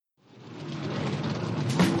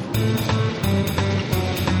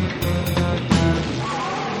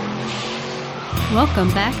Welcome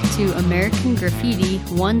back to American Graffiti,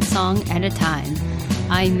 one song at a time.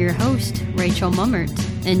 I'm your host, Rachel Mummert,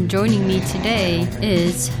 and joining me today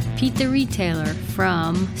is Pete the Retailer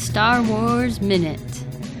from Star Wars Minute.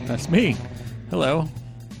 That's me. Hello.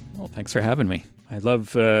 Well, thanks for having me. I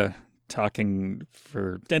love talking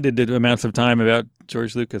for extended amounts of time about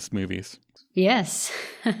George Lucas movies. Yes.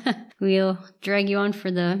 We'll drag you on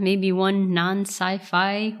for the maybe one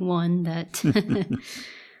non-sci-fi one that...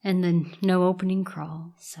 and then no opening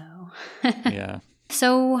crawl, so... Yeah.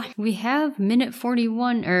 So we have minute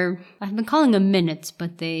 41, or I've been calling them minutes,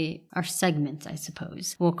 but they are segments, I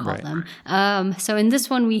suppose we'll call them. So in this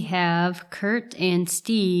one we have Kurt and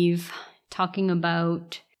Steve talking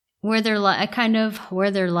about where their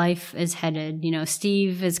life is headed. You know,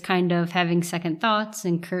 Steve is kind of having second thoughts,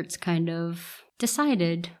 and Kurt's kind of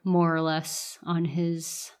decided more or less on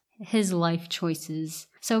his life choices.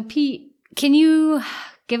 So Pete, can you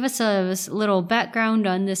give us a little background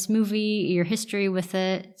on this movie, your history with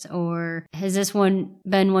it, or has this one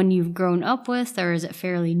been one you've grown up with, or is it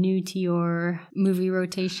fairly new to your movie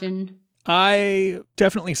rotation? I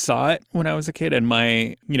definitely saw it when I was a kid, and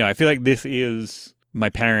I feel like this is my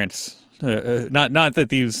parents', not that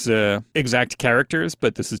these exact characters,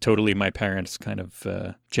 but this is totally my parents' kind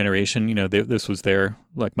of generation. You know, this was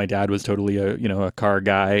like my dad was totally a car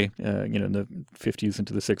guy, in the 50s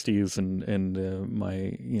into the 60s, and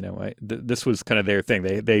this was kind of their thing.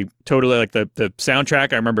 They totally, like, the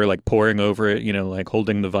soundtrack. I remember like poring over it, like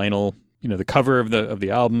holding the vinyl, the cover of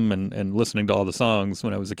the album and listening to all the songs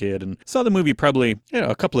when I was a kid, and saw the movie probably,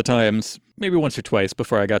 a couple of times, maybe once or twice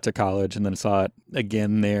before I got to college, and then saw it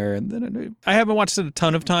again there. And then I haven't watched it a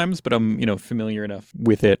ton of times, but I'm, familiar enough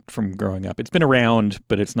with it from growing up. It's been around,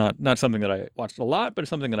 but it's not something that I watched a lot, but it's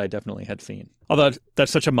something that I definitely had seen. Although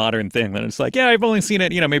that's such a modern thing that it's like, yeah, I've only seen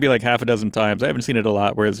it, maybe like half a dozen times. I haven't seen it a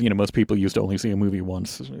lot, whereas, most people used to only see a movie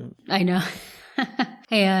once. I know.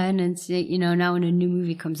 Yeah, and it's, now when a new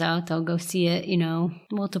movie comes out, they'll go see it,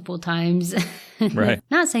 multiple times. Right.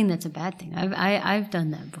 Not saying that's a bad thing. I've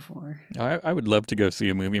done that before. I would love to go see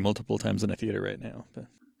a movie multiple times in a theater right now. But.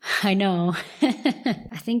 I know.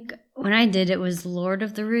 I think when I did, it was Lord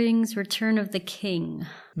of the Rings, Return of the King.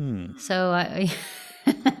 So I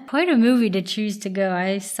quite a movie to choose to go.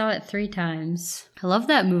 I saw it 3 times. I love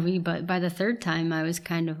that movie, but by the 3rd time, I was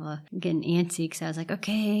kind of getting antsy because I was like,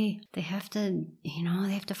 okay, they have to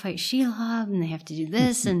fight Shelob, and they have to do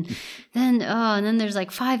this, and then there's like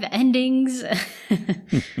 5 endings.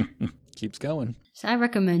 Keeps going. So I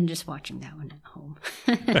recommend just watching that one at home.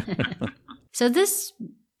 So this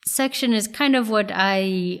section is kind of what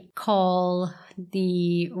I call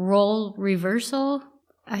the role reversal,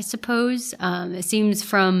 I suppose. It seems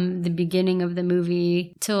from the beginning of the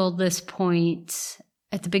movie till this point.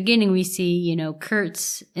 At the beginning, we see,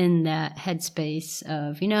 Kurt's in that headspace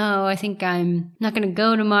of, I think I'm not going to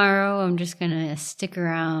go tomorrow. I'm just going to stick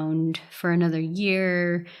around for another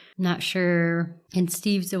year. Not sure. And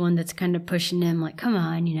Steve's the one that's kind of pushing him like, come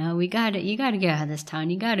on, you got to get out of this town.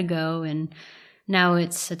 You got to go. And now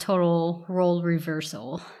it's a total role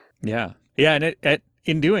reversal. Yeah. Yeah. And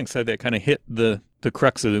in doing so, they kind of hit the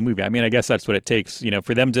crux of the movie. I mean, I guess that's what it takes,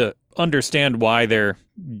 for them to understand why they're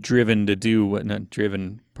driven to do not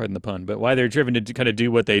driven, pardon the pun, but why they're driven to kind of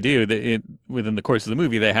do what they do. Within the course of the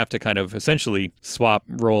movie, they have to kind of essentially swap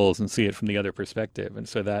roles and see it from the other perspective. And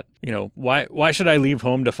so that, why should I leave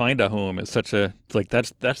home to find a home is such a, like,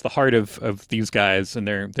 that's the heart of these guys and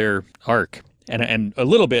their arc. And a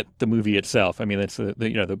little bit the movie itself. I mean, that's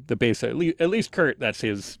the base, at least Kurt, that's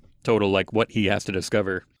his total, like, what he has to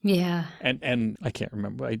discover. Yeah. And I can't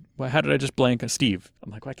remember. How did I just blank? Steve.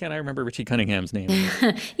 I'm like, why can't I remember Richie Cunningham's name?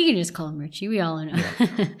 You can just call him Richie. We all know.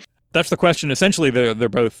 Yeah. That's the question. Essentially, they're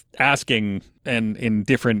both asking, and in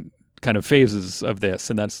different kind of phases of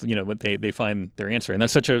this, and that's what they find their answer. And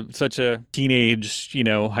that's such a teenage,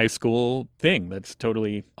 high school thing that's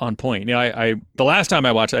totally on point. I the last time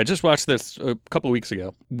I watched it, I just watched this a couple of weeks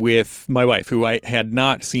ago with my wife, who I had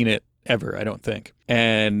not seen it ever, I don't think.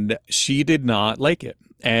 And she did not like it.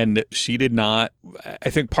 And she did not,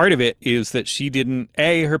 I think part of it is that she didn't,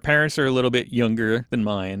 her parents are a little bit younger than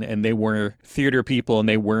mine, and they were theater people, and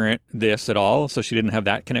they weren't this at all. So she didn't have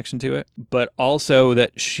that connection to it. But also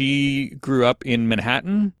that she grew up in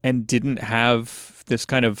Manhattan and didn't have this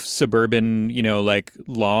kind of suburban, like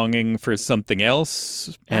longing for something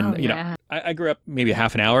else. And, I grew up maybe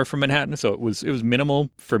half an hour from Manhattan, so it was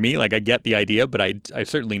minimal for me. Like, I get the idea, but I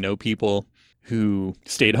certainly know people who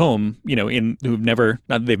stayed home,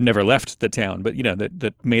 they've never left the town, but,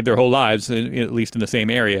 that made their whole lives, at least in the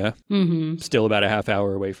same area, still about a half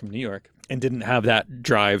hour away from New York, and didn't have that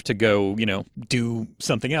drive to go, do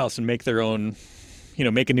something else and make their own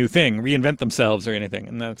make a new thing, reinvent themselves or anything.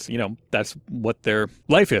 And that's, that's what their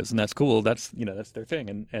life is. And that's cool. That's, that's their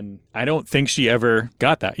thing. And I don't think she ever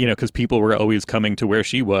got that, because people were always coming to where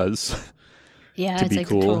she was. Yeah, to it's be like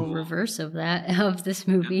cool. the total reverse of that, of this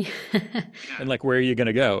movie. And like, where are you going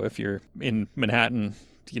to go if you're in Manhattan?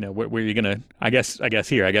 Where are you going to, I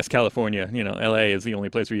guess California, LA is the only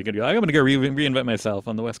place where you can go, I'm going to go reinvent myself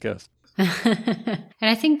on the West Coast. And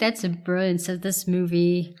I think that's the brilliance of this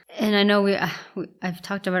movie. And I know I've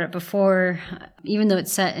talked about it before, even though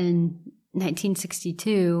it's set in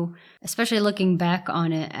 1962, especially looking back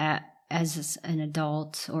on it as an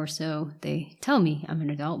adult, or so they tell me. I'm an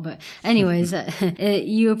adult, but anyways,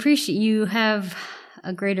 you have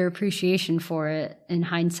a greater appreciation for it in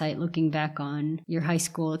hindsight, looking back on your high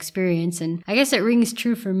school experience. And I guess it rings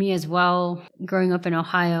true for me as well. Growing up in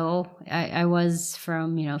Ohio, I was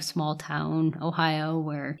from, small town Ohio,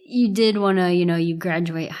 where you did want to, you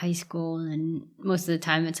graduate high school, and most of the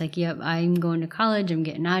time it's like, yep, I'm going to college, I'm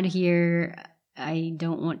getting out of here. I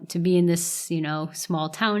don't want to be in this, small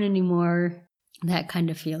town anymore, that kind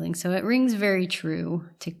of feeling. So it rings very true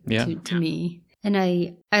to me. And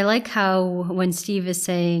I like how when Steve is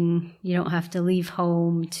saying you don't have to leave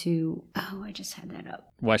home I just had that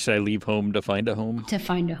up. Why should I leave home to find a home? To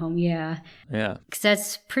find a home, yeah. Yeah. Because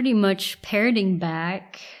that's pretty much parroting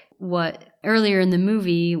back what earlier in the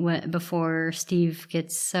movie, before Steve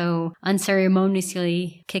gets so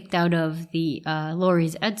unceremoniously kicked out of the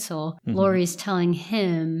Laurie's Edsel, Laurie's telling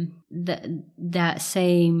him that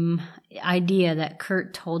same idea that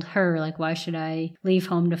Kurt told her, like, why should I leave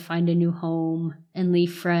home to find a new home and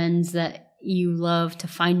leave friends that you love to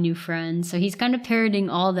find new friends? So he's kind of parroting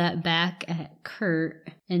all that back at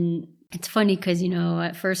Kurt. And it's funny because,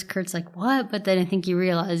 at first Kurt's like, what? But then I think he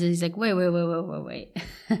realizes, he's like, wait.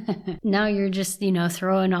 Now you're just,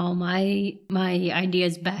 throwing all my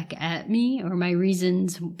ideas back at me, or my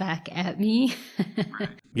reasons back at me.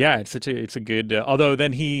 Yeah, it's a good, although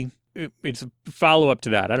then it's a follow up to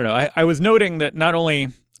that. I don't know. I was noting that not only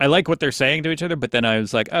I like what they're saying to each other, but then I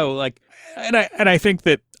was like, and I think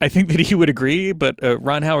that he would agree, but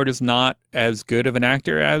Ron Howard is not as good of an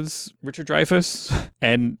actor as Richard Dreyfuss,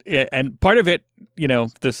 and part of it,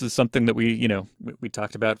 this is something that we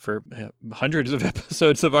talked about for hundreds of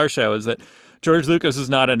episodes of our show, is that George Lucas is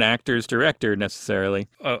not an actor's director necessarily.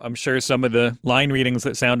 I'm sure some of the line readings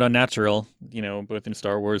that sound unnatural, both in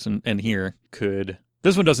Star Wars and here, could.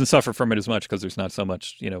 This one doesn't suffer from it as much because there's not so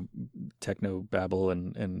much, techno babble,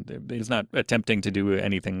 and he's not attempting to do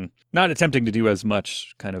as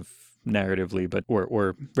much kind of narratively, but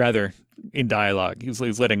or rather in dialogue.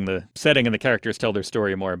 He's letting the setting and the characters tell their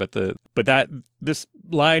story more. But this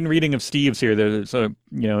line reading of Steve's here, so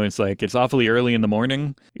it's like, it's awfully early in the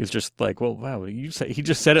morning. It's just like, well, wow, he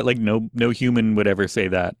just said it like no human would ever say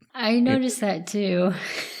that. I noticed that too.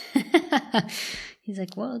 He's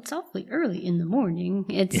like, well, it's awfully early in the morning.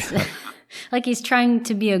 It's like he's trying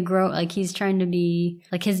to be like he's trying to be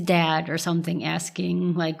like his dad or something,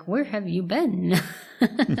 asking like, where have you been?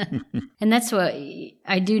 And that's what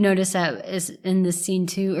I do notice that is in this scene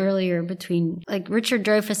too, earlier, between like Richard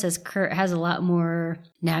Dreyfuss as Kurt has a lot more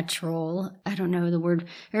natural, I don't know the word,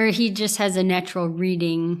 or he just has a natural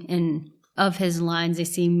reading of his lines. They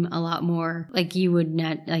seem a lot more like you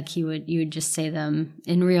would just say them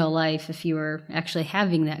in real life if you were actually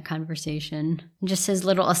having that conversation. Just his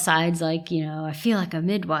little asides, like, I feel like a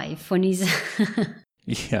midwife when he's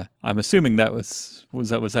Yeah, I'm assuming that was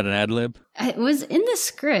that an ad lib? It was in the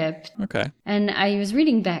script. Okay. And I was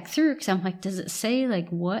reading back through because I'm like, does it say like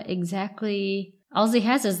what exactly? All he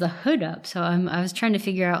has is the hood up, so I was trying to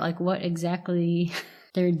figure out like what exactly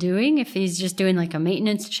they're doing, if he's just doing like a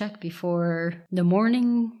maintenance check before the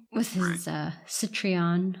morning with his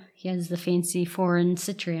Citroen. He has the fancy foreign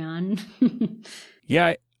Citroen.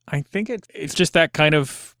 Yeah, I think it's just that kind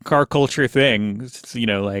of car culture thing. It's,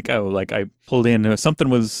 like, I pulled in, something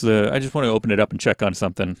was, I just want to open it up and check on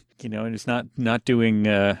something, and it's not doing...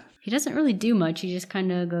 He doesn't really do much. He just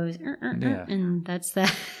kind of goes, and that's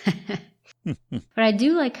that. But I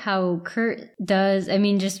do like how Kurt does,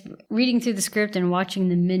 just reading through the script and watching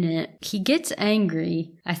the minute, he gets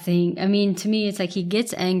angry, I think. To me, it's like he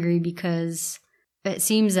gets angry because it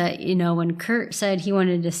seems that, when Kurt said he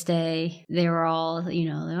wanted to stay, they were all,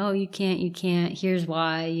 oh, you can't, here's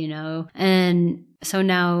why, And so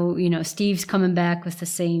now, Steve's coming back with the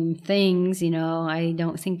same things, I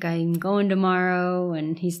don't think I'm going tomorrow.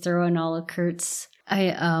 And he's throwing all of Kurt's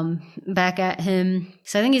back at him.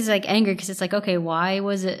 So I think he's like angry because it's like, okay, why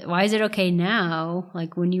is it okay now?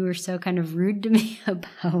 Like when you were so kind of rude to me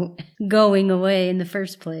about going away in the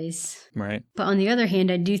first place. Right. But on the other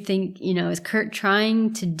hand, I do think, is Kurt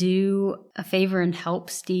trying to do a favor and help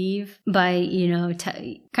Steve by,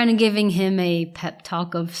 kind of giving him a pep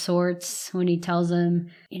talk of sorts when he tells him,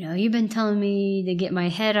 you've been telling me to get my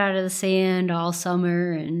head out of the sand all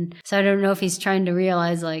summer. And so I don't know if he's trying to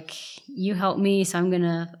realize like, you helped me, so I'm going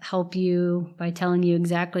to help you by telling you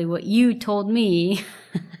exactly what you told me.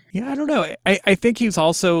 Yeah, I don't know. I think he's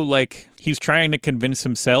also like, he's trying to convince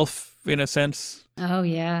himself in a sense. Oh,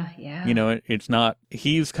 yeah. It's not,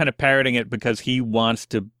 he's kind of parroting it because he wants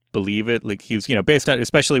to believe it. Like he's, based on,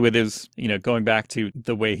 especially with his, going back to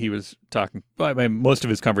the way he was talking, most of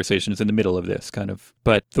his conversations in the middle of this kind of,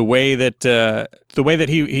 but the way that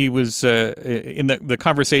he was in the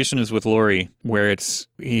conversations with Laurie, where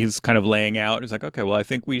he's kind of laying out, it's like, okay, well, I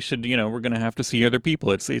think we should, we're going to have to see other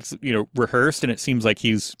people. It's rehearsed, and it seems like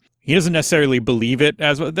he doesn't necessarily believe it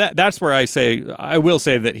as well. That's where I will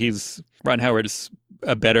say that Ron Howard's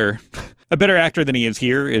a better actor than he is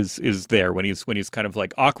here is there when he's kind of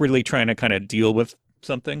like awkwardly trying to kind of deal with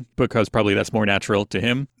something, because probably that's more natural to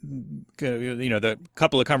him. The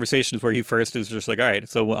couple of conversations where he first is just like, all right,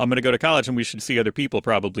 so I'm going to go to college and we should see other people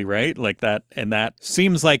probably, right? Like that. And that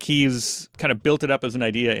seems like he's kind of built it up as an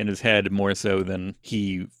idea in his head more so than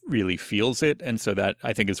he really feels it. And so that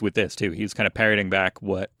I think is with this too. He's kind of parroting back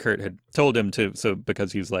what Kurt had told him to. So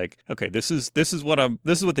because he's like, okay, this is what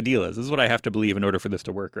the deal is. This is what I have to believe in order for this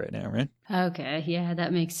to work right now, right? Okay. Yeah,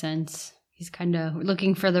 that makes sense. He's kind of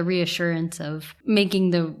looking for the reassurance of making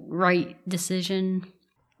the right decision.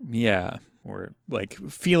 Yeah. Or like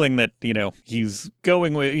feeling that, he's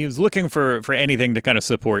looking for anything to kind of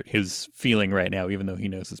support his feeling right now, even though he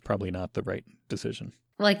knows it's probably not the right decision.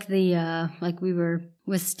 Like like we were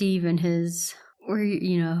with Steve and his, where are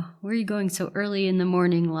you going so early in the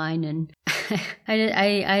morning line? And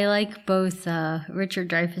I like both Richard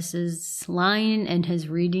Dreyfuss's line and his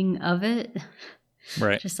reading of it.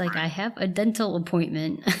 Right. Just like, I have a dental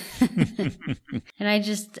appointment. And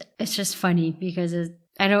it's just funny because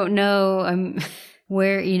I don't know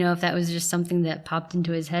where, if that was just something that popped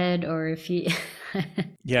into his head or if he...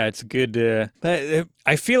 Yeah, it's good.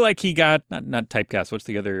 I feel like he got, not typecast, what's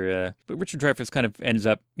the other... but Richard Dreyfuss kind of ends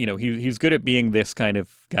up, he's good at being this kind of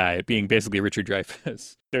guy, being basically Richard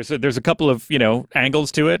Dreyfuss. There's a couple of,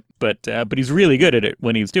 angles to it, but he's really good at it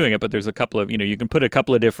when he's doing it. But there's a couple of, you can put a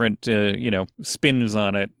couple of different, spins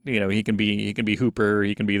on it. He can be Hooper,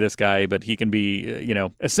 he can be this guy, but he can be,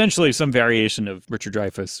 essentially some variation of Richard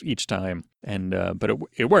Dreyfuss each time. And but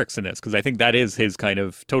it works in this because I think that is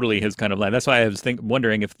totally his kind of line. That's why I was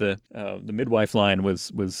wondering if the midwife line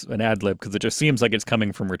was an ad lib, because it just seems like it's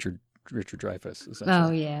coming from Richard Dreyfuss. Essentially. Oh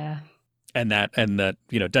yeah. And that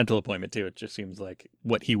dental appointment too. It just seems like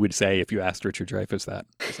what he would say if you asked Richard Dreyfuss that,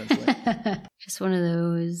 essentially. Just one of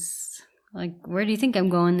those, like, where do you think I'm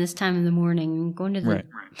going this time in the morning? Going to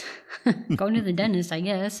the dentist, I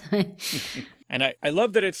guess. And I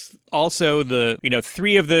love that it's also the,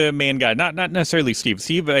 three of the main guys, not necessarily Steve.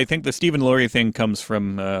 Steve, I think the Steve and Laurie thing comes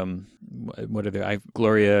from, what are they?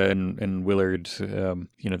 Gloria and Willard,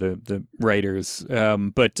 the writers.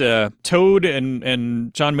 But Toad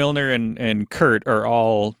and John Milner and Kurt are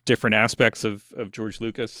all different aspects of George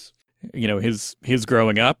Lucas. His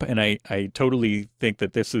growing up, and I totally think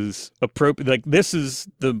that this is appropriate. Like, this is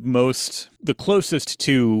the closest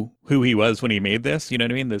to who he was when he made this. You know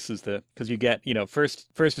what I mean? This is because you get, first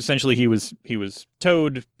essentially he was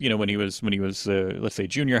Toad, when he was let's say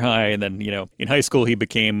junior high, and then in high school he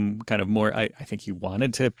became kind of more. I think he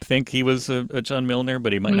wanted to think he was a John Milner,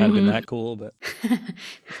 but he might not have been that cool. But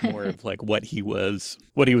more of like what he was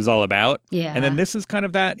all about. Yeah. And then this is kind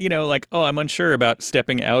of that, like, oh, I'm unsure about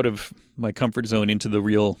stepping out of my comfort zone into the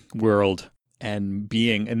real world. And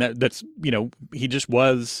that's he just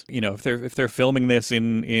was, if they're filming this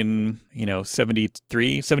in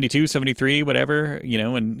 73, 72, 73, whatever,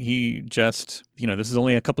 and he just, this is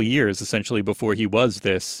only a couple of years essentially before he was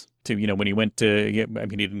this to, when he went to,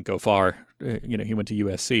 he didn't go far, he went to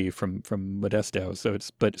USC from Modesto. So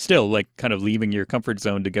but still like kind of leaving your comfort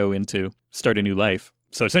zone to go into start a new life.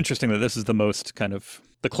 So it's interesting that this is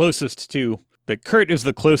the closest to, that Kurt is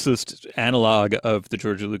the closest analog of the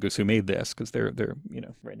George Lucas who made this, because they're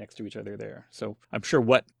right next to each other there. So I'm sure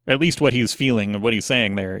at least what he's feeling and what he's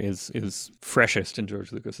saying there is freshest in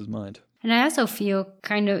George Lucas's mind. And I also feel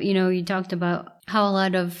kind of, you talked about how a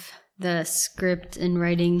lot of the script and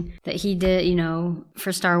writing that he did, you know,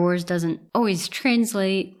 for Star Wars doesn't always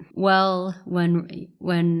translate well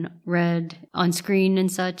when read on screen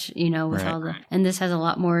and such, you know, with all the, and this has a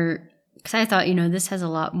lot more, because I thought, you know, this has a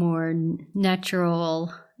lot more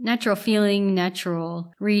natural feeling,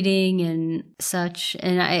 natural reading and such.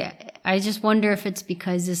 And I just wonder if it's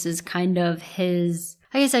because this is kind of his,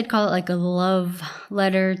 I guess I'd call it like a love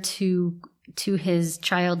letter to his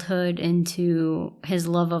childhood and to his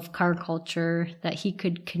love of car culture, that he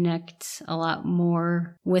could connect a lot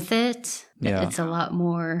more with it. Yeah. It's a lot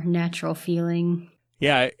more natural feeling.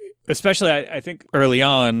 Yeah, especially I think early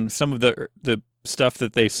on, some of the stuff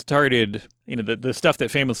that they started, you know, the stuff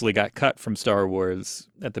that famously got cut from Star Wars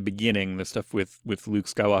at the beginning, the stuff with Luke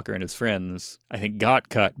Skywalker and his friends, I think got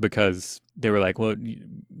cut because they were like, well,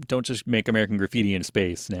 don't just make American Graffiti in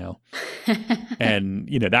space now. And,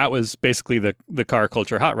 you know, that was basically the car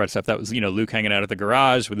culture hot rod stuff. That was, you know, Luke hanging out at the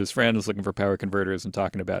garage with his friends looking for power converters and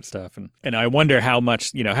talking about stuff. And I wonder how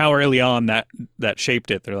much, you know, how early on that shaped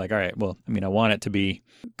it. They're like, all right, well, I mean, I want it to be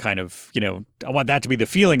kind of, you know, I want that to be the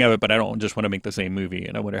feeling of it, but I don't just want to make the same movie.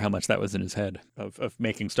 And I wonder how much that was in his head of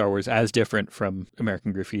making Star Wars as different from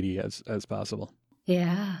American Graffiti as possible.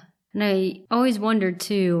 Yeah. And I always wondered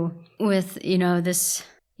too, with, you know, this,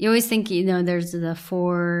 you always think, you know, there's the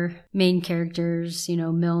four main characters, you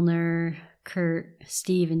know, Milner, Kurt,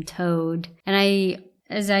 Steve, and Toad. And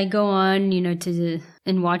as I go on, you know,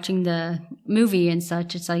 and watching the movie and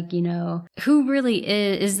such, it's like, you know, who really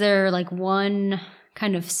is there like one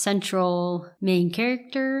kind of central main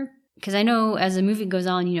character? Because I know as the movie goes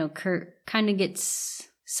on, you know, Kurt kind of gets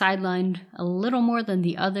sidelined a little more than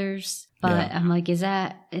the others. But yeah. I'm like,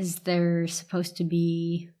 is there supposed to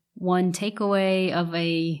be one takeaway of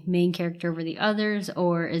a main character over the others,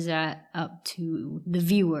 or is that up to the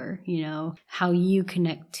viewer, you know, how you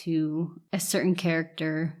connect to a certain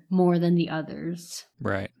character more than the others?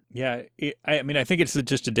 Right. Yeah. I mean, I think it's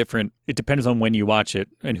just it depends on when you watch it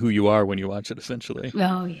and who you are when you watch it, essentially.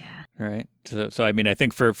 Oh, yeah. Right. So I mean, I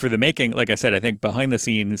think for the making, like I said, I think behind the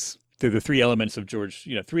scenes, through the three elements of George,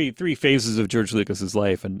 you know, three phases of George Lucas's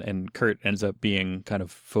life, and Kurt ends up being kind of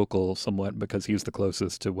focal somewhat because he's the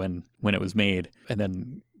closest to when it was made, and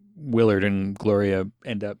then Willard and Gloria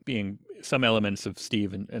end up being some elements of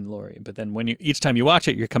Steve and Laurie. But then each time you watch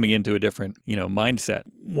it, you're coming into a different, you know, mindset.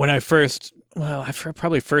 When I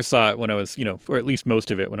probably first saw it when I was, you know, or at least most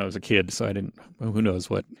of it when I was a kid. So I didn't. Who knows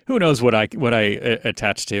what I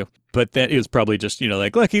attached to. But then it was probably just, you know,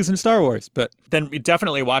 like, look, he's in Star Wars. But then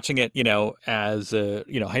definitely watching it, you know, as a,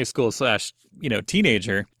 you know, high school / you know,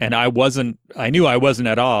 teenager, and I knew I wasn't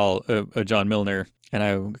at all a John Milner. And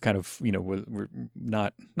I kind of, you know, was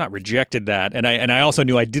not rejected that. And I also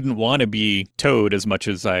knew I didn't want to be Toad as much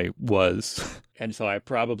as I was. And so I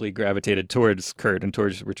probably gravitated towards Kurt and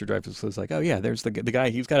towards Richard Dreyfuss. So I was like, oh yeah, there's the guy.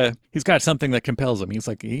 He's got something that compels him. He's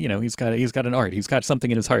like, you know, he's got an art. He's got something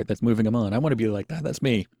in his heart that's moving him on. I want to be like that. That's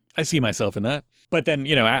me. I see myself in that. But then,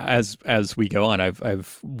 you know, as we go on,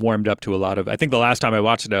 I've warmed up to a lot of. I think the last time I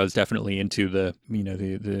watched it, I was definitely into the, you know,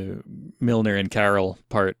 the Milner and Carol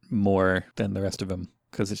part more than the rest of them.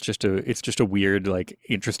 Because it's just a weird, like,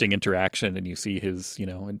 interesting interaction, and you see his, you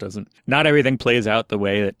know, not everything plays out the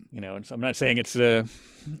way that, you know. I'm not saying it's a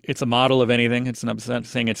model of anything. It's not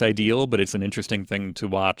saying it's ideal, but it's an interesting thing to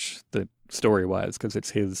watch the story wise, because it's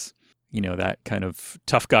his, you know, that kind of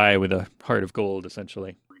tough guy with a heart of gold,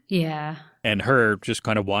 essentially. Yeah. And her just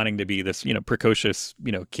kind of wanting to be this, you know, precocious,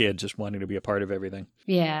 you know, kid, just wanting to be a part of everything.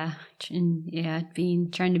 Yeah. And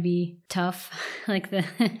trying to be tough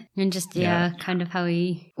and just, kind of how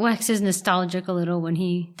he waxes nostalgic a little when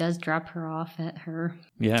he does drop her off at her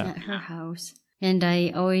house. And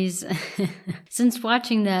I always, since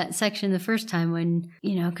watching that section the first time when,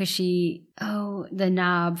 you know, because the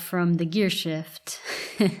knob from the gear shift.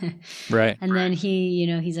 Right. And then he, you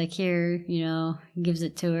know, he's like, here, you know, gives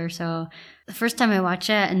it to her. So the first time I watched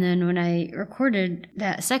that, and then when I recorded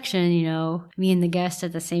that section, you know, me and the guest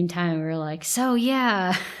at the same time, we were like, so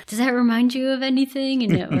yeah, does that remind you of anything?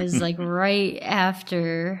 And it was like right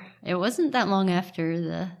after, it wasn't that long after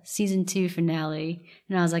the season 2 finale.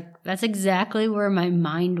 And I was like, that's exactly where my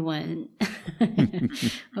mind went. I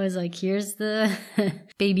was like, here's the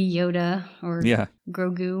baby Yoda or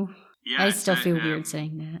Grogu. Yeah, I still feel weird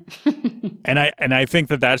saying that. and I think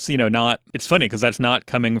that's, you know, it's funny because that's not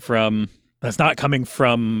coming from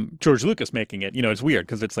George Lucas making it. You know, it's weird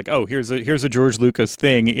because it's like, oh, here's a George Lucas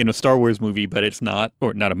thing in a Star Wars movie, but it's not,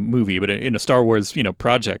 or not a movie, but in a Star Wars, you know,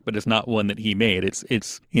 project, but it's not one that he made.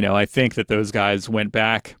 It's, you know, I think that those guys went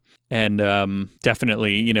back And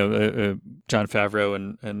definitely, you know, Jon Favreau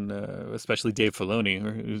and especially Dave Filoni,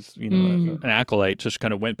 who's, you know, an acolyte, just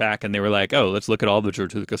kind of went back and they were like, oh, let's look at all the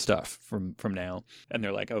George Lucas stuff from now. And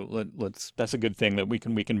they're like, oh, let's that's a good thing that we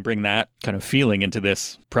can bring that kind of feeling into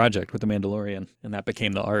this project with The Mandalorian. And that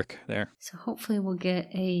became the arc there. So hopefully we'll get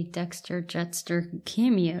a Dexter Jetster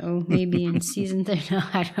cameo maybe in season 3. No,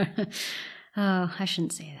 I don't know. Oh, I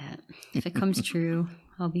shouldn't say that. If it comes true,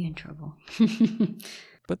 I'll be in trouble.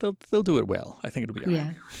 But they'll do it well. I think it'll be all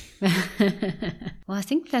right. Yeah. Well, I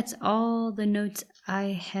think that's all the notes I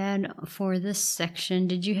had for this section.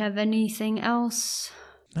 Did you have anything else?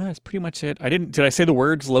 No, that's pretty much it. Did I say the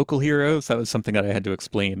words local heroes? That was something that I had to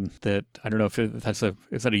explain. That I don't know if is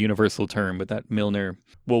that a universal term, but that Milner,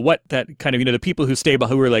 well, what that kind of, you know, the people who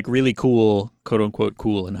who are like really cool, quote unquote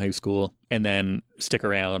cool in high school, and then stick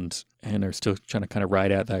around and are still trying to kind of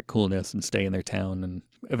ride out that coolness and stay in their town, and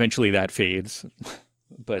eventually that fades.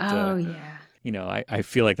 But yeah. You know, I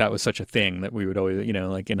feel like that was such a thing that we would always, you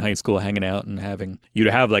know, like in high school hanging out and you'd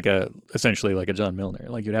have like essentially like a John Milner.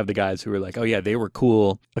 Like you'd have the guys who were like, oh yeah, they were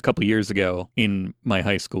cool a couple years ago in my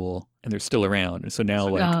high school and they're still around. And so now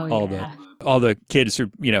like all the kids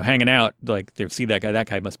who, you know, hanging out, like they see that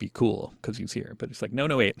guy must be cool because he's here. But it's like, no,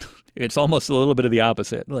 wait. It's almost a little bit of the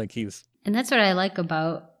opposite. Like And that's what I like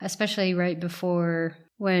about, especially right before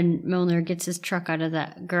when Milner gets his truck out of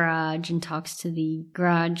that garage and talks to the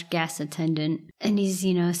garage gas attendant. And he's,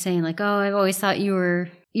 you know, saying like, oh, I've always thought you were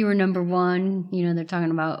number one. You know, they're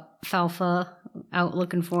talking about Falfa out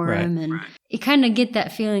looking for him. And you kind of get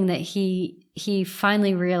that feeling that he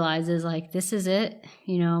finally realizes like, this is it.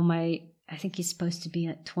 You know, I think he's supposed to be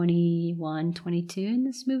at 21, 22 in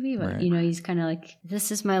this movie. But, you know, he's kind of like,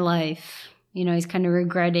 this is my life. You know, he's kind of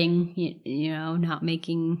regretting, you know, not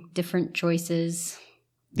making different choices.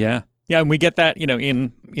 Yeah. Yeah, and we get that, you know,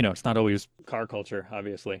 it's not always car culture,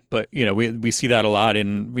 obviously, but, you know, we see that a lot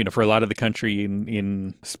in, you know, for a lot of the country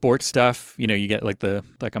in sports stuff. You know, you get like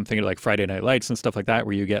I'm thinking like Friday Night Lights and stuff like that,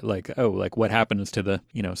 where you get like, oh, like what happens to the,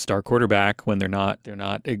 you know, star quarterback when they're not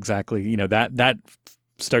exactly, you know, that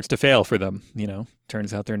starts to fail for them, you know.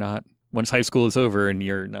 Turns out they're not, once high school is over and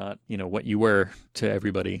you're not, you know, what you were to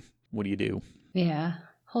everybody, what do you do? Yeah,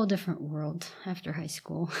 whole different world after high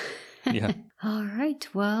school. Yeah. All right.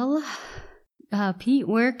 Well, Pete,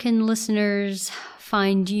 where can listeners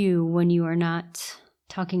find you when you are not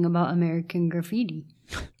talking about American Graffiti?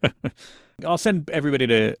 I'll send everybody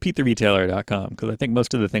to PeteTheRetailer.com because I think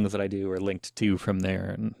most of the things that I do are linked to from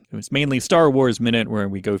there. And it's mainly Star Wars Minute, where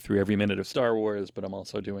we go through every minute of Star Wars, but I'm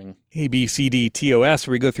also doing ABCDTOS,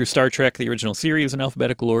 where we go through Star Trek, the original series, in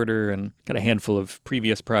alphabetical order, and got a handful of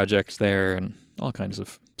previous projects there and all kinds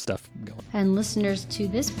of stuff going. And listeners to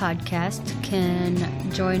this podcast can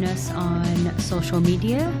join us on social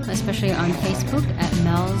media, especially on Facebook at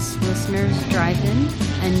Mel's Listeners Drive-In,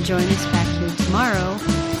 and join us back here tomorrow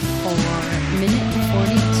for Minute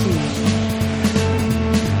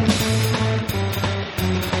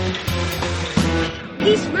 42.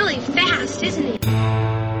 He's really fast, isn't he?